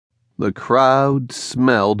The crowd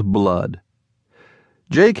smelled blood.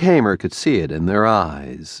 Jake Hamer could see it in their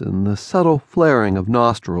eyes, in the subtle flaring of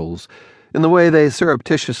nostrils, in the way they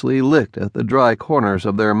surreptitiously licked at the dry corners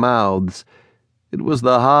of their mouths. It was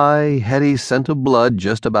the high, heady scent of blood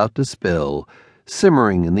just about to spill,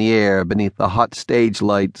 simmering in the air beneath the hot stage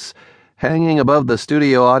lights, hanging above the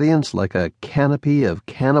studio audience like a canopy of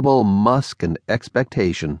cannibal musk and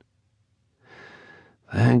expectation.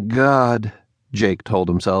 "Thank God," Jake told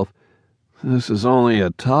himself. "This is only a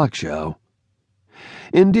talk show."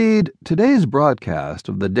 Indeed, today's broadcast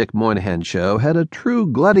of the Dick Moynihan Show had a true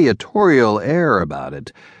gladiatorial air about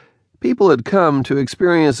it. People had come to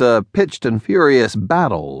experience a pitched and furious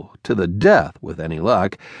battle, to the death with any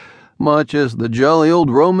luck, much as the jolly old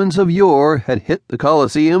Romans of yore had hit the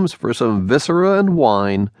Colosseums for some viscera and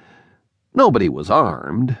wine. Nobody was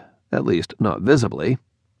armed, at least not visibly.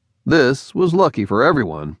 This was lucky for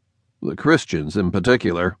everyone, the Christians in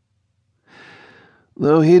particular.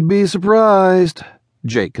 "Though he'd be surprised,"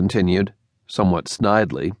 Jake continued, somewhat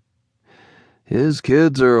snidely. "His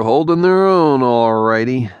kids are holding their own, all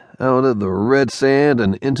righty, out of the red sand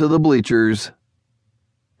and into the bleachers."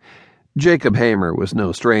 Jacob Hamer was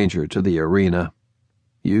no stranger to the arena.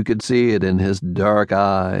 You could see it in his dark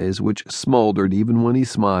eyes, which smoldered even when he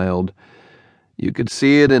smiled. You could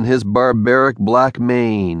see it in his barbaric black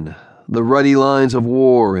mane, the ruddy lines of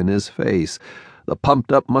war in his face, the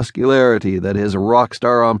pumped-up muscularity that his rock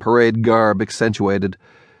star-on-parade garb accentuated.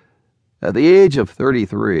 At the age of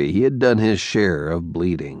 33, he had done his share of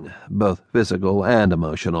bleeding, both physical and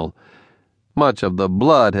emotional. Much of the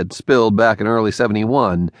blood had spilled back in early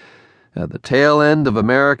 '71, at the tail end of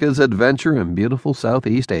America's adventure in beautiful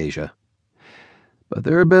Southeast Asia. But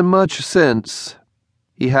there had been much since.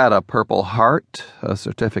 He had a Purple Heart, a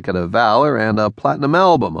Certificate of Valor, and a platinum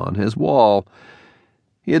album on his wall.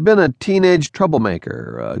 He had been a teenage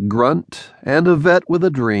troublemaker, a grunt, and a vet with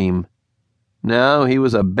a dream. Now he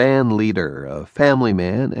was a band leader, a family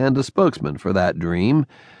man, and a spokesman for that dream.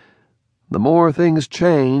 The more things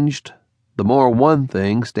changed, the more one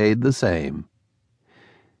thing stayed the same.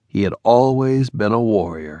 He had always been a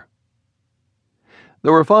warrior.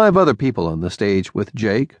 There were 5 other people on the stage with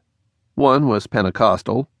Jake. One was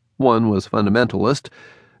Pentecostal, one was fundamentalist,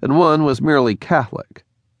 and one was merely Catholic.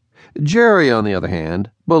 Jerry, on the other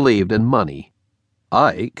hand, believed in money.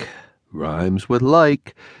 Ike, rhymes with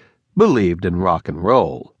like, believed in rock and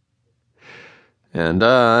roll. And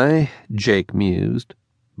I, Jake mused,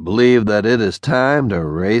 believe that it is time to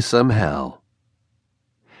raise some hell.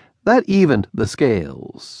 That evened the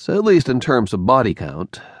scales, at least in terms of body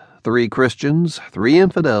count. 3 Christians, 3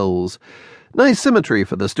 infidels. Nice symmetry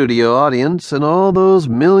for the studio audience and all those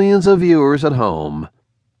millions of viewers at home.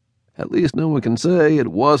 At least no one can say it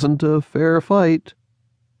wasn't a fair fight.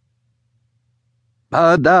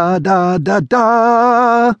 Ba-da-da-da-da!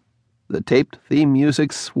 The taped theme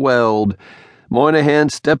music swelled. Moynihan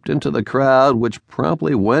stepped into the crowd, which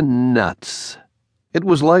promptly went nuts. It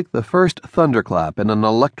was like the first thunderclap in an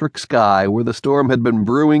electric sky where the storm had been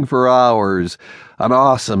brewing for hours. An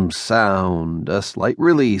awesome sound, a slight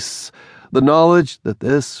release, the knowledge that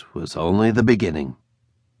this was only the beginning.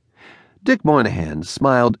 Dick Moynihan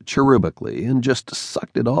smiled cherubically and just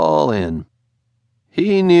sucked it all in.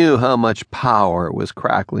 He knew how much power was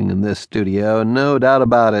crackling in this studio, no doubt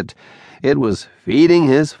about it. It was feeding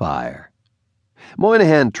his fire.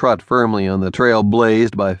 Moynihan trod firmly on the trail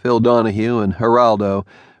blazed by Phil Donahue and Geraldo,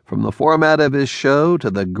 from the format of his show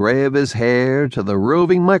to the gray of his hair to the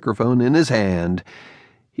roving microphone in his hand.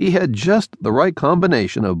 He had just the right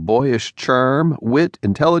combination of boyish charm, wit,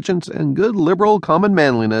 intelligence, and good liberal common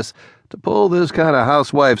manliness to pull this kind of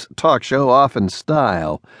housewife's talk show off in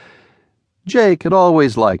style. Jake had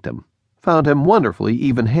always liked him, found him wonderfully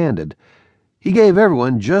even-handed. He gave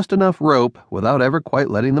everyone just enough rope without ever quite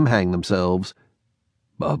letting them hang themselves.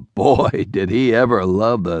 But boy, did he ever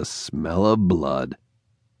love the smell of blood.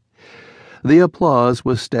 The applause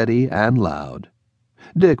was steady and loud.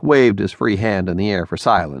 Dick waved his free hand in the air for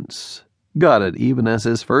silence, got it even as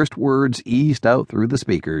his first words eased out through the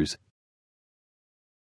speakers.